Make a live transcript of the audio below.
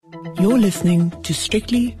You're listening to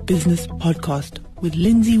Strictly Business Podcast with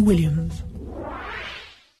Lindsay Williams.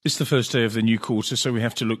 It's the first day of the new quarter, so we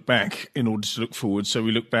have to look back in order to look forward. So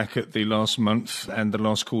we look back at the last month and the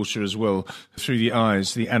last quarter as well through the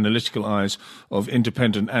analytical eyes of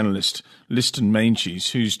independent analyst Liston Meintjes,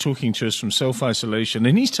 who's talking to us from self-isolation.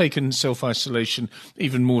 And he's taken self-isolation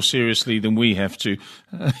even more seriously than we have to.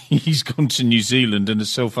 He's gone to New Zealand and has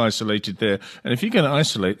self-isolated there. And if you're going to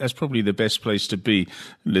isolate, that's probably the best place to be,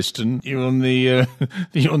 Liston. You're on the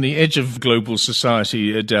edge of global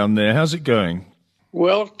society down there. How's it going?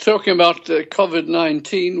 Well, talking about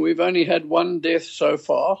COVID-19, we've only had one death so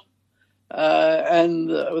far, and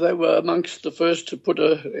they were amongst the first to put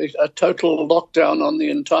a total lockdown on the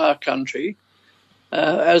entire country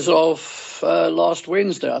as of last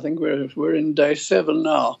Wednesday. I think we're in day 7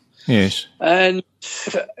 now. Yes. And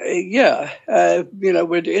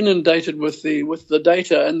we're inundated with the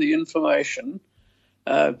data and the information.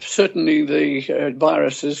 Certainly, the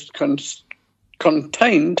virus is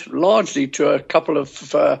contained largely to a couple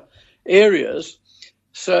of areas.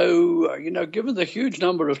 So, given the huge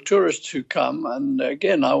number of tourists who come, and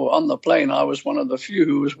again, on the plane, I was one of the few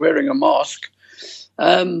who was wearing a mask,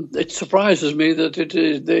 it surprises me that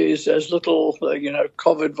there is as little,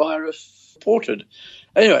 COVID virus reported.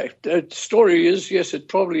 Anyway, the story is, yes, it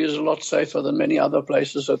probably is a lot safer than many other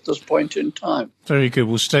places at this point in time. Very good.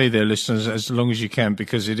 We'll stay there, listeners, as long as you can,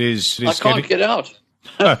 because it is I can't get out.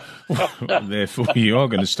 Therefore, you are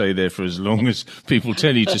going to stay there for as long as people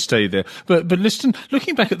tell you to stay there. But listen,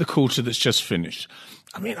 looking back at the quarter that's just finished,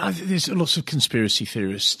 I mean, there's lots of conspiracy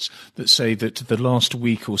theorists that say that the last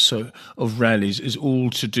week or so of rallies is all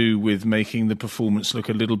to do with making the performance look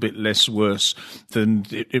a little bit less worse than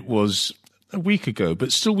it was a week ago.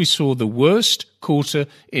 But still, we saw the worst quarter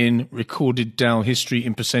in recorded Dow history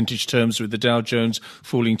in percentage terms, with the Dow Jones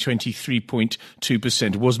falling 23.2%.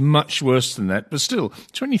 It was much worse than that, but still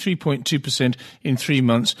 23.2% in 3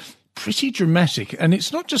 months. Pretty dramatic. And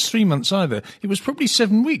it's not just 3 months either. It was probably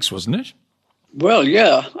 7 weeks, wasn't it? Well,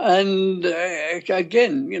 yeah. And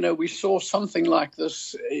again, we saw something like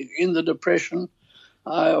this in the Depression.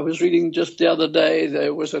 I was reading just the other day,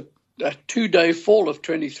 there was a 2-day fall of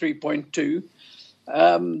 23.2.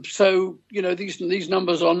 So, these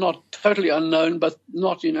numbers are not totally unknown, but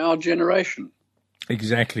not in our generation.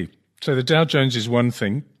 Exactly. So the Dow Jones is one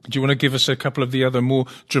thing. Do you want to give us a couple of the other more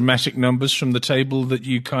dramatic numbers from the table that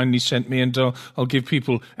you kindly sent me? And I'll give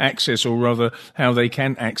people access, or rather how they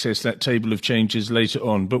can access that table of changes later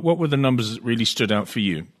on. But what were the numbers that really stood out for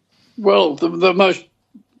you? Well, the most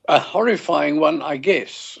horrifying one, I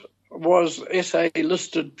guess, was SA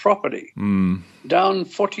listed property, down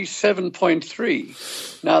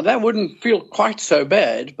 47.3. Now, that wouldn't feel quite so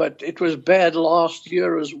bad, but it was bad last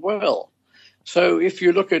year as well. So if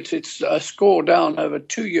you look at its score down over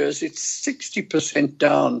 2 years, it's 60%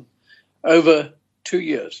 down over 2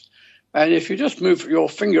 years. And if you just move your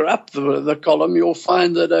finger up the column, you'll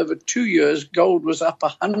find that over 2 years, gold was up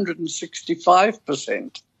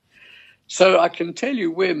 165%. So I can tell you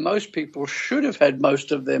where most people should have had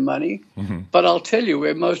most of their money, but I'll tell you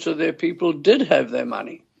where most of their people did have their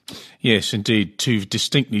money. Yes, indeed. Two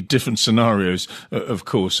distinctly different scenarios, of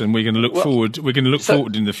course, and we're going to look forward. We're going to look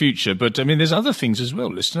forward in the future. But I mean, there's other things as well.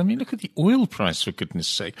 Listen, I mean, look at the oil price, for goodness'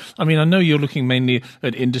 sake. I mean, I know you're looking mainly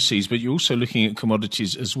at indices, but you're also looking at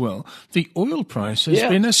commodities as well. The oil price has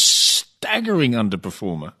been a staggering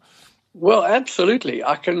underperformer. Well, absolutely.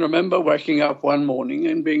 I can remember waking up one morning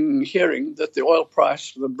and hearing that the oil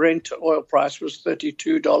price, the Brent oil price, was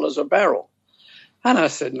 $32 a barrel. And I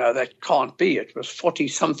said, no, that can't be. It was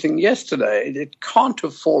 40-something yesterday. It can't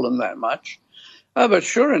have fallen that much. But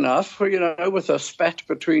sure enough, with a spat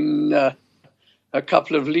between a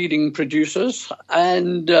couple of leading producers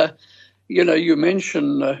and, you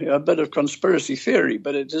mention a bit of conspiracy theory,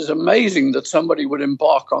 but it is amazing that somebody would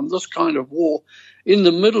embark on this kind of war in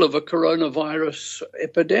the middle of a coronavirus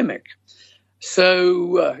epidemic.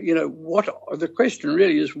 So, what the question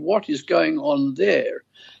really is, what is going on there?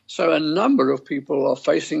 So a number of people are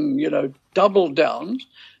facing, double downs.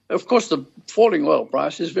 Of course, the falling oil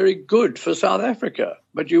price is very good for South Africa,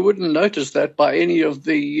 but you wouldn't notice that by any of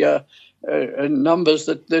the numbers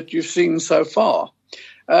that you've seen so far.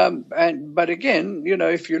 But again,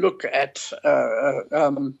 if you look at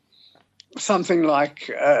something like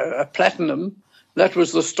a platinum, that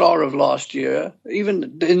was the star of last year.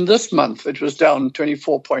 Even in this month, it was down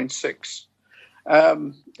 24.6.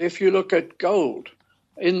 If you look at gold,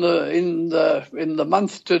 in the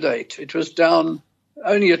month to date, it was down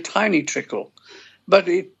only a tiny trickle, but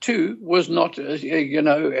it too was not.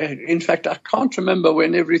 In fact, I can't remember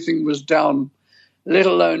when everything was down let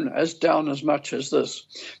alone as down as much as this.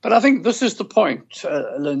 But I think this is the point,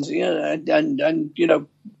 Lindsay, and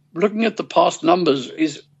looking at the past numbers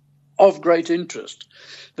is of great interest.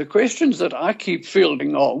 The questions that I keep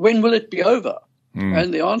fielding are, when will it be over?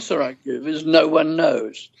 And the answer I give is no one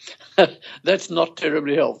knows. That's not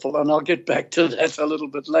terribly helpful, and I'll get back to that a little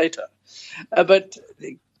bit later. But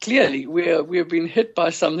clearly, we have been hit by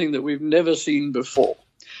something that we've never seen before.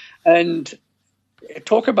 And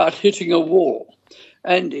talk about hitting a wall.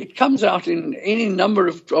 And it comes out in any number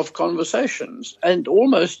of conversations, and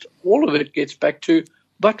almost all of it gets back to,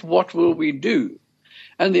 but what will we do?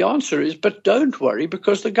 And the answer is, but don't worry,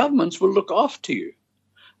 because the governments will look after you.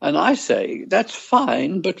 And I say, that's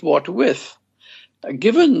fine, but what with?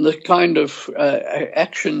 Given the kind of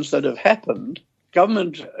actions that have happened,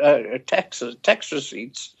 government tax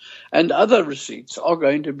receipts and other receipts are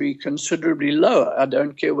going to be considerably lower. I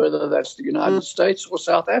don't care whether that's the United States or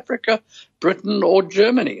South Africa, Britain or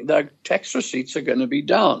Germany. The tax receipts are going to be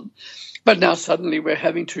down. But now suddenly we're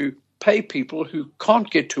having to pay people who can't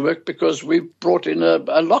get to work because we've brought in a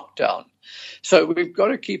lockdown. So we've got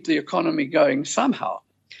to keep the economy going somehow.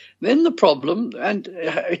 Then the problem, and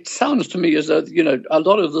it sounds to me as though, a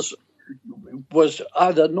lot of this was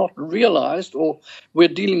either not realized or we're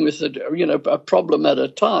dealing with a problem at a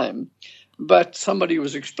time. But somebody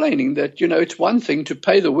was explaining that, it's one thing to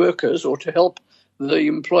pay the workers or to help the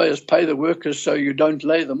employers pay the workers so you don't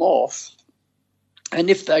lay them off.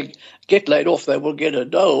 And if they get laid off, they will get a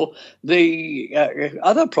dole. The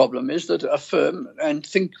other problem is that a firm, and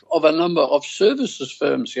think of a number of services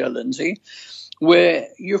firms here, Lindsay, where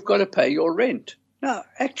you've got to pay your rent. Now,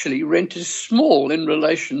 actually, rent is small in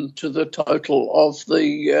relation to the total of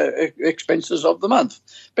the expenses of the month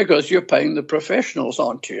because you're paying the professionals,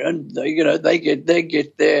 aren't you? And they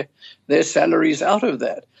get their salaries out of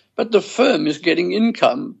that. But the firm is getting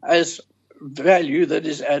income as value that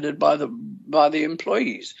is added by the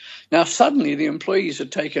employees. Now, suddenly the employees are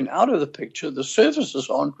taken out of the picture, the services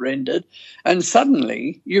aren't rendered, and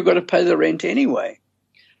suddenly you've got to pay the rent anyway.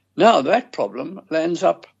 Now that problem lands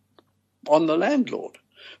up on the landlord.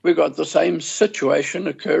 We've got the same situation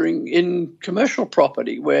occurring in commercial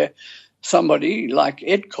property where somebody like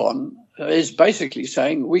Edcon is basically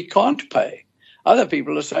saying, we can't pay. Other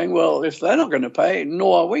people are saying, well, if they're not going to pay,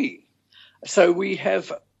 nor are we. So we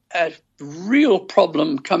have a real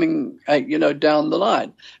problem coming, down the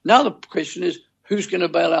line. Now the question is, who's going to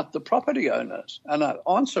bail out the property owners? And the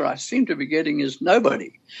answer I seem to be getting is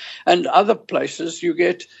nobody. And other places you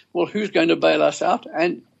get, well, who's going to bail us out?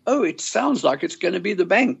 And, it sounds like it's going to be the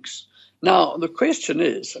banks. Now, the question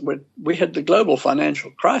is, we had the global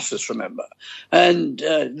financial crisis, remember? And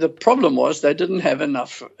the problem was they didn't have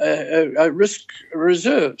enough risk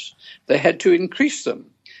reserves. They had to increase them.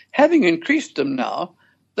 Having increased them now,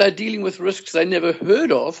 they're dealing with risks they never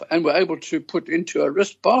heard of and were able to put into a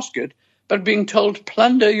risk basket, but being told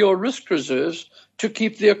plunder your risk reserves to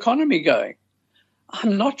keep the economy going.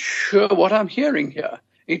 I'm not sure what I'm hearing here.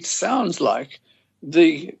 It sounds like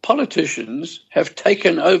the politicians have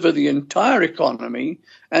taken over the entire economy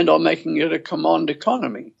and are making it a command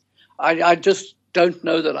economy. I just don't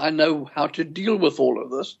know that I know how to deal with all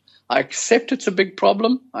of this. I accept it's a big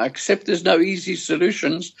problem. I accept there's no easy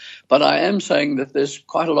solutions, but I am saying that there's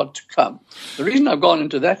quite a lot to come. The reason I've gone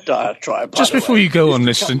into that diatribe, just before you go on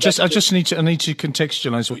this, and I need to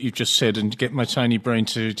contextualize what you've just said and get my tiny brain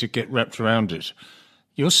to get wrapped around it.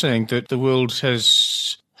 You're saying that the world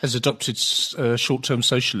has adopted short-term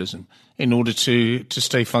socialism in order to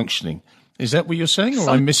stay functioning. Is that what you're saying, or am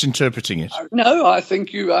I misinterpreting it? No, I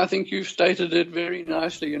think you've stated it very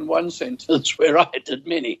nicely in one sentence where I did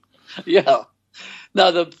many. Yeah.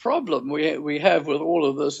 Now, the problem we have with all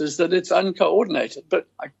of this is that it's uncoordinated. But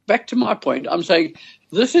back to my point, I'm saying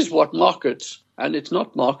this is what markets, and it's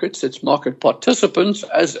not markets, it's market participants,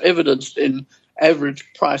 as evidenced in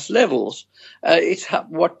average price levels. It's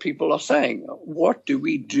what people are saying. What do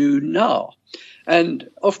we do now? And,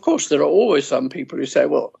 of course, there are always some people who say,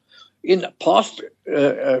 well, in past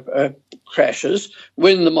crashes,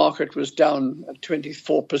 when the market was down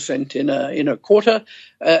 24% in a quarter,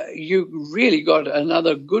 you really got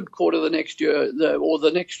another good quarter the next year, or the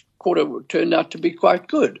next quarter turned out to be quite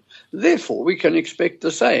good. Therefore, we can expect the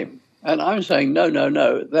same. And I'm saying,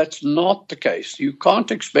 no, that's not the case. You can't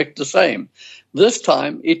expect the same. This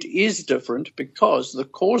time it is different because the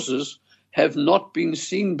causes have not been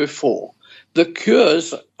seen before. The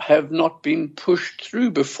cures have not been pushed through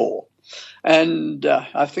before. And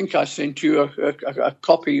I think I sent you a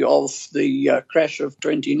copy of the crash of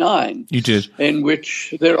 29. You did. In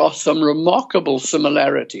which there are some remarkable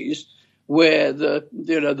similarities where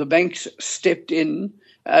the banks stepped in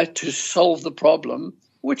to solve the problem,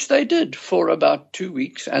 which they did for about 2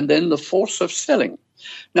 weeks, and then the force of selling.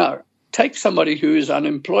 Now, take somebody who is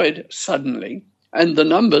unemployed suddenly, and the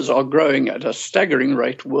numbers are growing at a staggering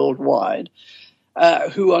rate worldwide,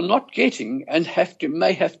 who are not getting and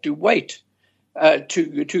may have to wait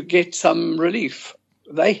to get some relief.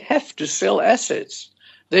 They have to sell assets.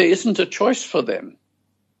 There isn't a choice for them.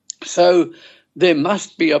 So there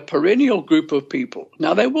must be a perennial group of people.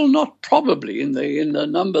 Now, they will not probably, in the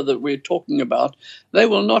number that we're talking about, they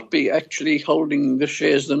will not be actually holding the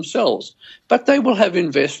shares themselves, but they will have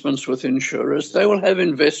investments with insurers. They will have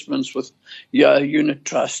investments with unit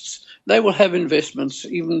trusts. They will have investments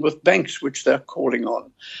even with banks, which they're calling on.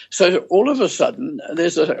 So all of a sudden,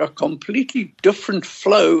 there's a completely different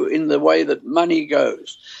flow in the way that money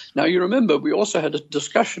goes. Now, you remember, we also had a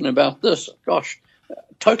discussion about this,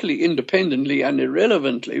 totally independently and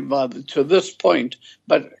irrelevantly to this point,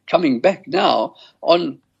 but coming back now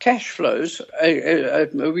on cash flows,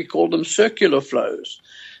 we call them circular flows.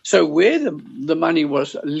 So where the money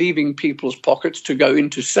was leaving people's pockets to go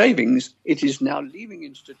into savings, it is now leaving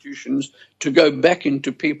institutions to go back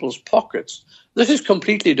into people's pockets. This is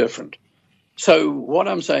completely different. So what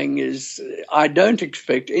I'm saying is I don't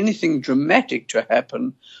expect anything dramatic to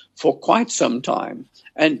happen for quite some time.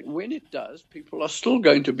 And when it does, people are still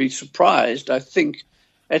going to be surprised, I think,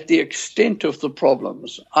 at the extent of the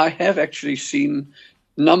problems. I have actually seen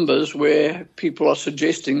numbers where people are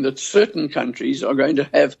suggesting that certain countries are going to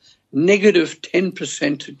have negative 10%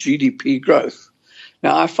 GDP growth.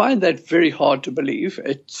 Now, I find that very hard to believe.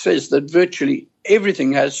 It says that virtually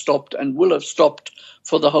everything has stopped and will have stopped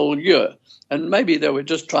for the whole year. And maybe they were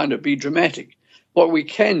just trying to be dramatic. What we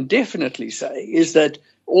can definitely say is that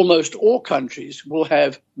almost all countries will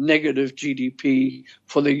have negative GDP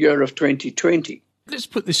for the year of 2020. Let's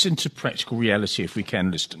put this into practical reality if we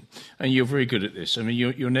can, Liston. And you're very good at this. I mean,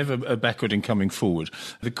 you're never backward in coming forward.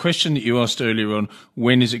 The question that you asked earlier on,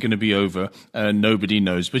 when is it going to be over? Nobody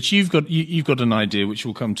knows. But you've got an idea which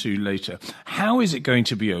we'll come to later. How is it going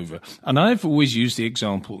to be over? And I've always used the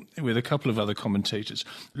example with a couple of other commentators.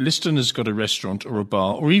 Liston has got a restaurant or a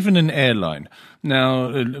bar or even an airline. Now,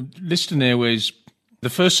 Liston Airways, the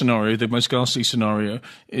first scenario, the most ghastly scenario,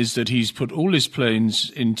 is that he's put all his planes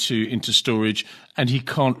into storage and he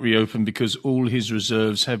can't reopen because all his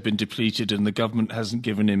reserves have been depleted and the government hasn't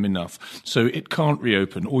given him enough. So it can't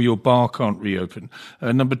reopen, or your bar can't reopen.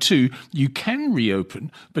 Number two, you can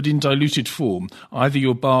reopen, but in diluted form. Either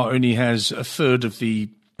your bar only has a third of the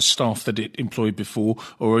staff that it employed before,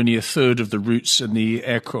 or only a third of the routes and the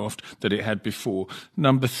aircraft that it had before.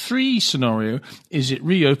 Number three scenario is it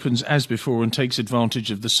reopens as before and takes advantage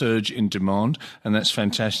of the surge in demand, and that's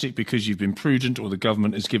fantastic because you've been prudent or the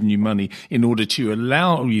government has given you money in order to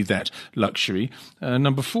allow you that luxury.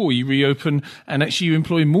 Number four, you reopen and actually you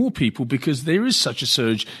employ more people because there is such a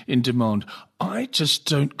surge in demand. I just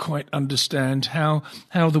don't quite understand how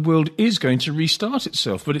the world is going to restart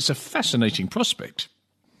itself, but it's a fascinating prospect.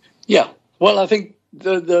 Yeah, well, I think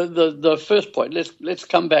the first point, let's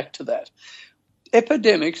come back to that.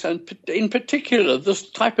 Epidemics, and in particular this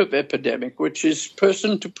type of epidemic, which is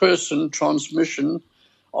person-to-person transmission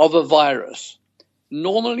of a virus,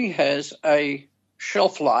 normally has a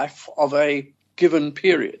shelf life of a given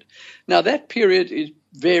period. Now, that period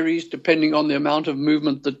varies depending on the amount of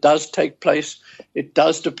movement that does take place. It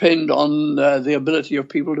does depend on the ability of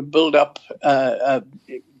people to build up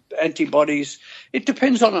antibodies. It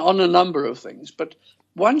depends on a number of things. But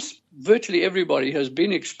once virtually everybody has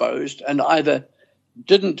been exposed and either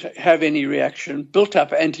didn't have any reaction, built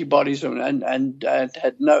up antibodies and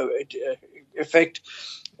had no effect,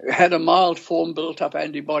 had a mild form, built up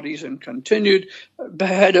antibodies and continued,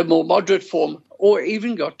 had a more moderate form, or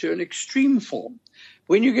even got to an extreme form.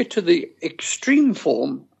 When you get to the extreme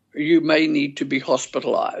form, you may need to be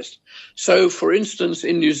hospitalized. So, for instance,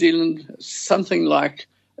 in New Zealand, something like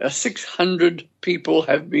 600 people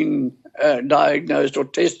have been diagnosed or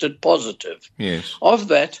tested positive. Yes. Of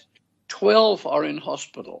that, 12 are in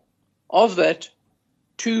hospital. Of that,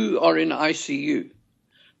 2 are in ICU.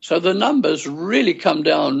 So the numbers really come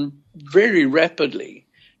down very rapidly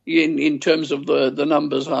in terms of the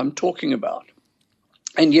numbers I'm talking about.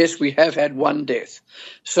 And yes, we have had one death.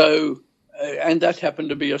 So, and that happened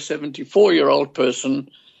to be a 74-year-old person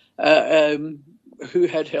who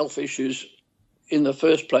had health issues in the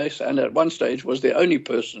first place, and at one stage was the only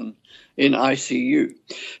person in ICU.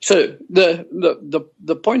 So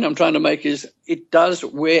the point I'm trying to make is it does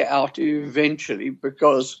wear out eventually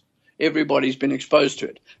because everybody's been exposed to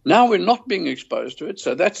it. Now we're not being exposed to it,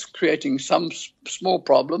 so that's creating some small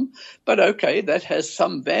problem. But okay, that has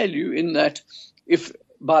some value in that if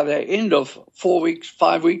by the end of 4 weeks,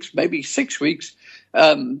 5 weeks, maybe 6 weeks,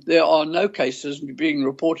 there are no cases being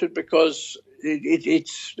reported because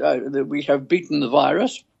we have beaten the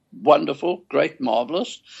virus. Wonderful, great,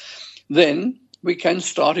 marvelous. Then we can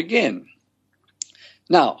start again.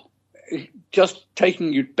 Now, just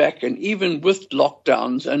taking you back, and even with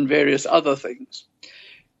lockdowns and various other things,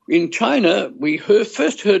 in China, we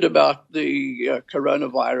first heard about the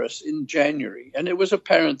coronavirus in January, and it was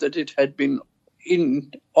apparent that it had been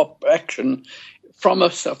in action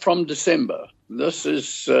from December. This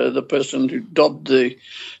is the person who dobbed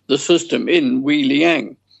the system in, Wei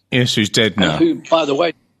Liang. Yes, who's dead now. Who, by the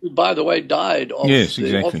way, died of,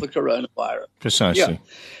 exactly. of the coronavirus. Precisely. Yeah.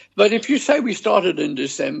 But if you say we started in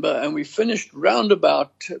December and we finished round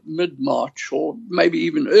about mid-March or maybe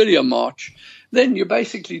even earlier March, then you're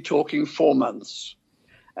basically talking 4 months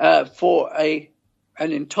for an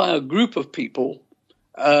entire group of people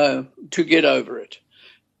to get over it.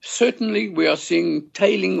 Certainly, we are seeing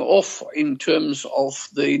tailing off in terms of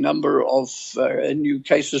the number of new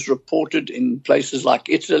cases reported in places like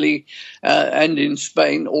Italy and in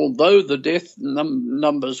Spain, although the death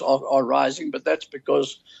numbers are rising, but that's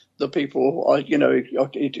because the people are,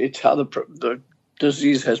 it's how the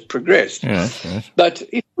disease has progressed. Yes. But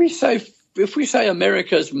if we say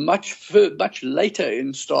America is much later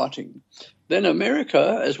in starting, then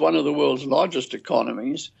America, as one of the world's largest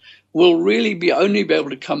economies, will really only be able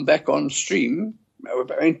to come back on stream.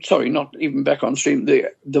 Sorry, not even back on stream.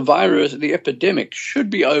 The virus, the epidemic, should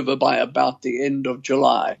be over by about the end of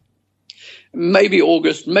July, maybe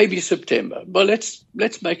August, maybe September. But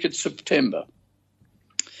let's make it September.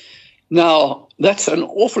 Now, that's an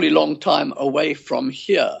awfully long time away from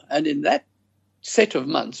here, and in that set of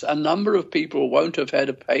months, a number of people won't have had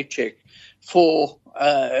a paycheck for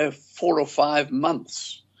 4 or 5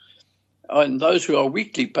 months. And those who are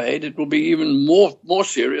weekly paid, it will be even more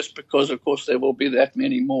serious because, of course, there will be that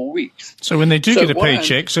many more weeks. So when they do get a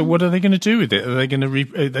paycheck, so what are they going to do with it? Are they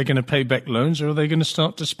going to pay back loans, or are they going to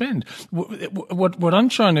start to spend? What I'm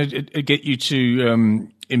trying to get you to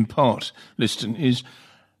impart, Liston, is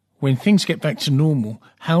when things get back to normal,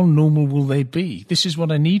 how normal will they be? This is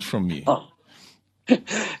what I need from you. Oh.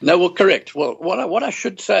 No, well, correct. Well, what I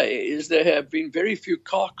should say is there have been very few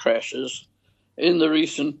car crashes in the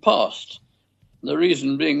recent past. The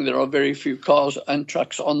reason being there are very few cars and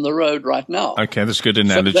trucks on the road right now. Okay, that's a good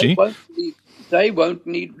analogy. So they won't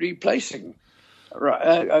need replacing.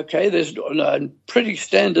 Right? Okay, there's a pretty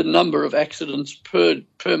standard number of accidents per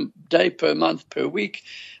day, per month, per week,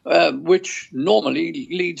 which normally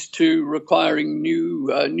leads to requiring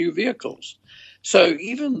new vehicles. So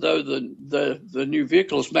even though the new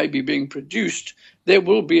vehicles may be being produced, there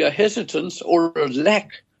will be a hesitance or a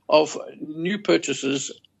lack of new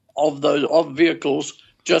purchases of vehicles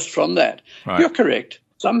just from that. Right. You're correct.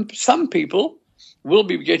 Some people will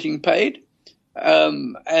be getting paid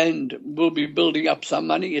and will be building up some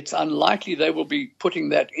money. It's unlikely they will be putting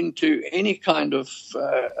that into any kind of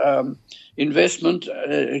investment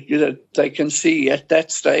that they can see at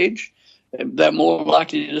that stage. They're more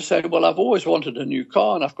likely to say, well, I've always wanted a new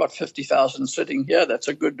car and I've got 50,000 sitting here. That's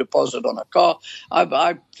a good deposit on a car.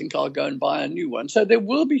 I think I'll go and buy a new one. So there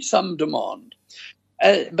will be some demand.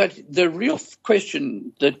 But the real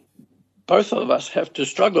question that both of us have to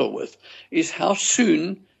struggle with is how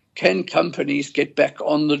soon can companies get back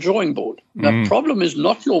on the drawing board? The problem is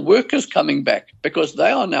not your workers coming back, because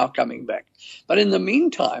they are now coming back. But in the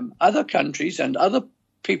meantime, other countries and other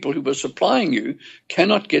people who were supplying you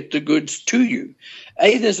cannot get the goods to you.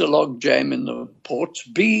 A, there's a log jam in the ports.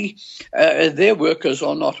 B, their workers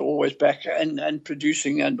are not always back and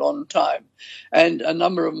producing and on time. And a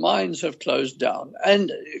number of mines have closed down.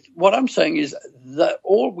 And what I'm saying is that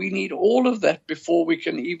we need all of that before we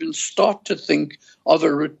can even start to think of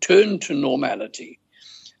a return to normality.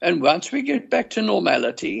 And once we get back to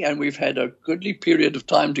normality, and we've had a goodly period of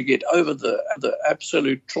time to get over the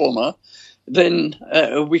absolute trauma, then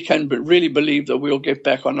we can really believe that we'll get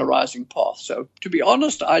back on a rising path. So to be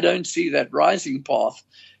honest, I don't see that rising path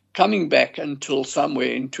coming back until somewhere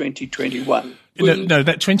in 2021. No,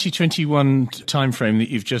 that 2021 timeframe that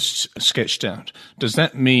you've just sketched out, does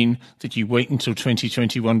that mean that you wait until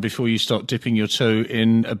 2021 before you start dipping your toe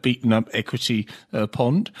in a beaten-up equity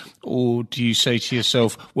pond? Or do you say to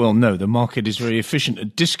yourself, well, no, the market is very efficient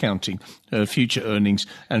at discounting future earnings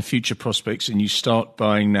and future prospects, and you start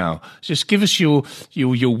buying now? Just give us your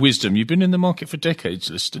wisdom. You've been in the market for decades,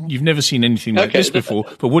 Liston. You've never seen anything like this before,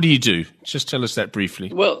 but what do you do? Just tell us that briefly.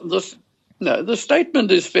 Well, the statement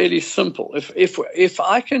is fairly simple. If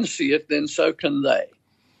I can see it, then so can they.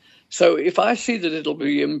 So if I see that it'll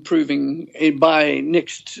be improving by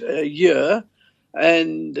next year,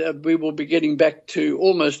 and we will be getting back to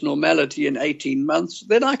almost normality in 18 months,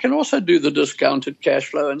 then I can also do the discounted cash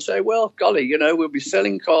flow and say, well, golly, we'll be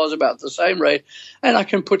selling cars about the same rate, and I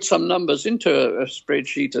can put some numbers into a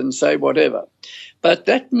spreadsheet and say whatever. But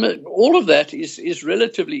all of that is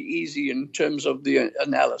relatively easy in terms of the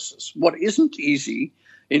analysis. What isn't easy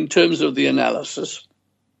in terms of the analysis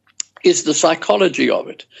is the psychology of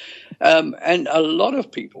it. And a lot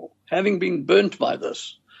of people, having been burnt by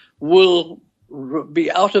this, will be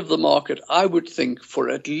out of the market, I would think, for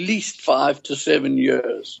at least 5 to 7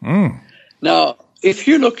 years. Now, if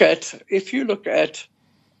you look at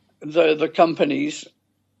the companies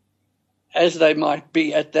as they might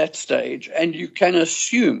be at that stage, and you can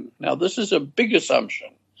assume, now this is a big assumption,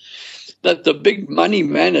 that the big money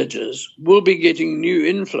managers will be getting new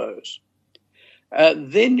inflows,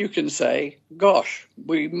 then you can say, gosh,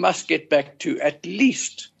 we must get back to at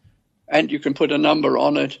least, and you can put a number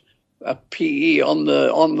on it, a PE on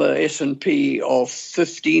the S&P of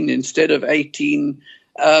 15 instead of 18.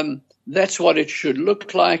 That's what it should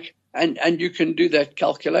look like, and you can do that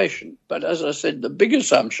calculation. But as I said, the big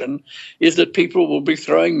assumption is that people will be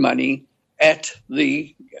throwing money at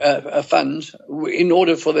the funds in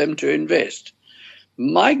order for them to invest.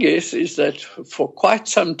 My guess is that for quite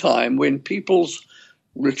some time, when people's,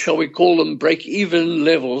 shall we call them, break-even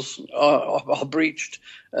levels are breached,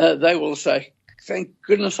 they will say, thank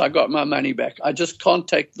goodness I got my money back. I just can't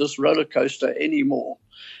take this roller coaster anymore.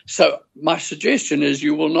 So my suggestion is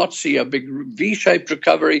you will not see a big V-shaped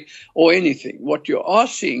recovery or anything. What you are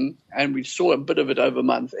seeing, and we saw a bit of it over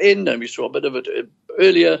month end and we saw a bit of it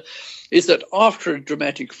earlier, is that after a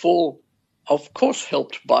dramatic fall, of course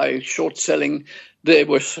helped by short selling, there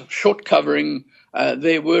was short covering,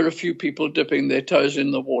 there were a few people dipping their toes in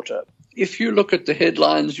the water. If you look at the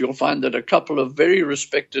headlines, you'll find that a couple of very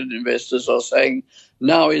respected investors are saying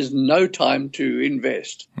now is no time to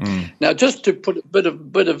invest. Now, just to put a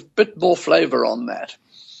bit more flavor on that,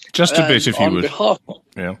 just a bit, if you would. On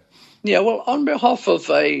behalf of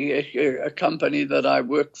a company that I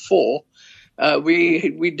work for,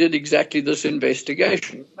 we did exactly this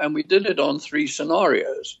investigation, and we did it on 3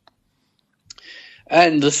 scenarios.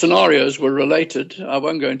 And the scenarios were related. I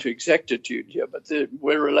won't go into exactitude here, but they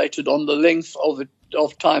were related on the length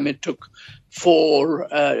of time it took for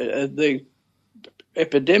the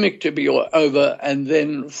epidemic to be over and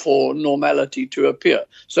then for normality to appear.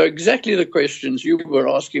 So exactly the questions you were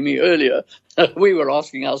asking me earlier, we were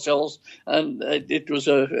asking ourselves, and it was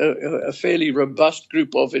a fairly robust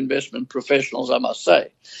group of investment professionals, I must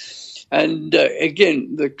say. And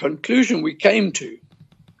again, the conclusion we came to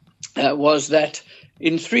was that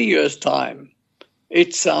in 3 years' time,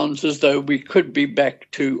 it sounds as though we could be back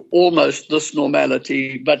to almost this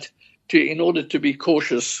normality, but in order to be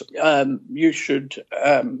cautious, you should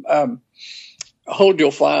hold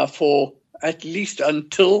your fire for at least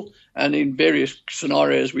until, and in various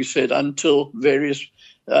scenarios we said until various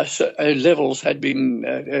levels had been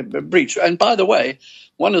breached. And by the way,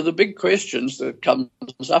 one of the big questions that comes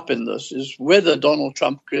up in this is whether Donald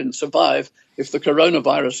Trump can survive if the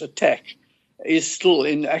coronavirus attack is still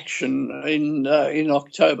in action in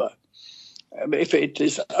October. If it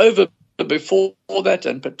is over before that,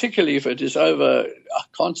 and particularly if it is over, I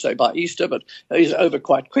can't say by Easter, but is over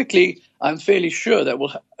quite quickly, I'm fairly sure that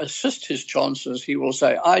will assist his chances. He will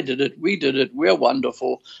say, I did it, we're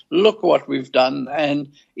wonderful, look what we've done.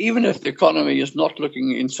 And even if the economy is not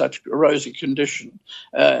looking in such rosy condition,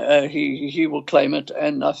 he will claim it,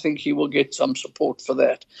 and I think he will get some support for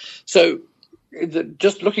that. So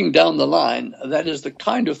just looking down the line, that is the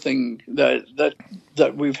kind of thing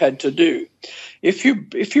that we've had to do. If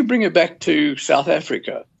you bring it back to South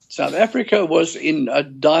Africa was in a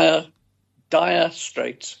dire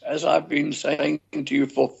straits, as I've been saying to you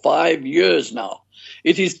for 5 years now.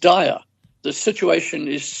 It is dire. The situation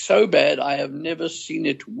is so bad, I have never seen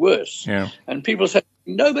it worse. Yeah. And people say,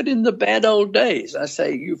 no, but in the bad old days, I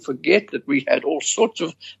say, you forget that we had all sorts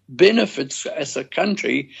of benefits as a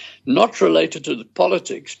country, not related to the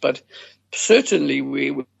politics, but certainly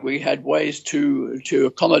we had ways to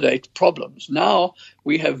accommodate problems. Now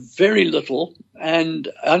we have very little, and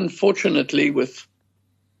unfortunately with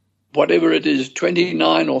whatever it is,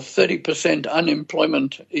 29 or 30%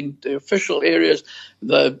 unemployment in the official areas,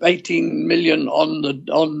 the 18 million on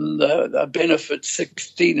the benefits,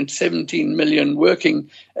 16 and 17 million working,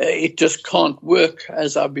 it just can't work,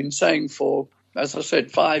 as I've been saying for, as I said,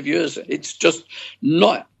 5 years. It's just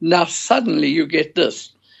not. Now suddenly you get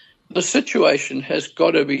this. The situation has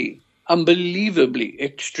got to be unbelievably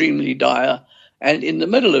extremely dire, and in the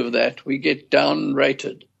middle of that we get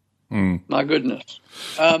down-rated. My goodness.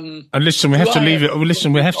 And listen, we have to leave it.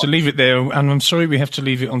 Listen, we have to leave it there. And I'm sorry we have to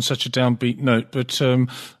leave it on such a downbeat note. But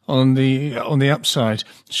on the upside,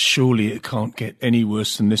 surely it can't get any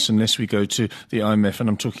worse than this unless we go to the IMF. And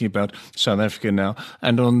I'm talking about South Africa now.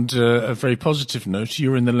 And on a very positive note,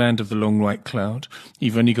 you're in the land of the long white cloud.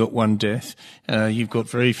 You've only got one death. You've got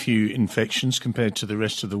very few infections compared to the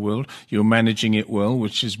rest of the world. You're managing it well,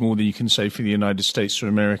 which is more than you can say for the United States or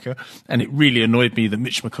America. And it really annoyed me that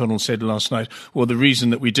Mitch McConnell said last night, well, the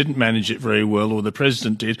reason that we didn't manage it very well, or the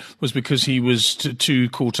president did, was because he was too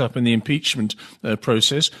caught up in the impeachment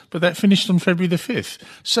process. But that finished on February the 5th.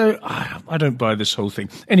 So I don't buy this whole thing.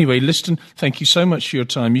 Anyway, Liston, thank you so much for your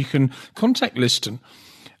time. You can contact Liston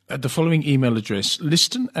at the following email address,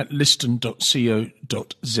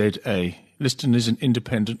 liston@liston.co.za. Liston is an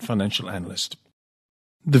independent financial analyst.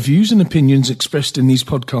 The views and opinions expressed in these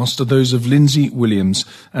podcasts are those of Lindsay Williams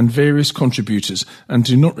and various contributors and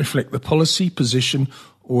do not reflect the policy, position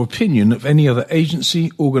or opinion of any other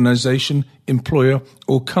agency, organisation, employer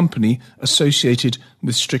or company associated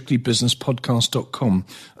with strictlybusinesspodcast.com.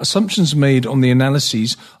 Assumptions made on the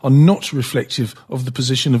analyses are not reflective of the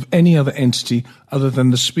position of any other entity other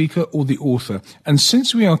than the speaker or the author. And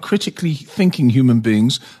since we are critically thinking human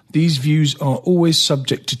beings, these views are always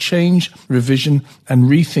subject to change, revision and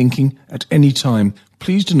rethinking at any time.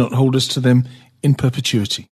 Please do not hold us to them in perpetuity.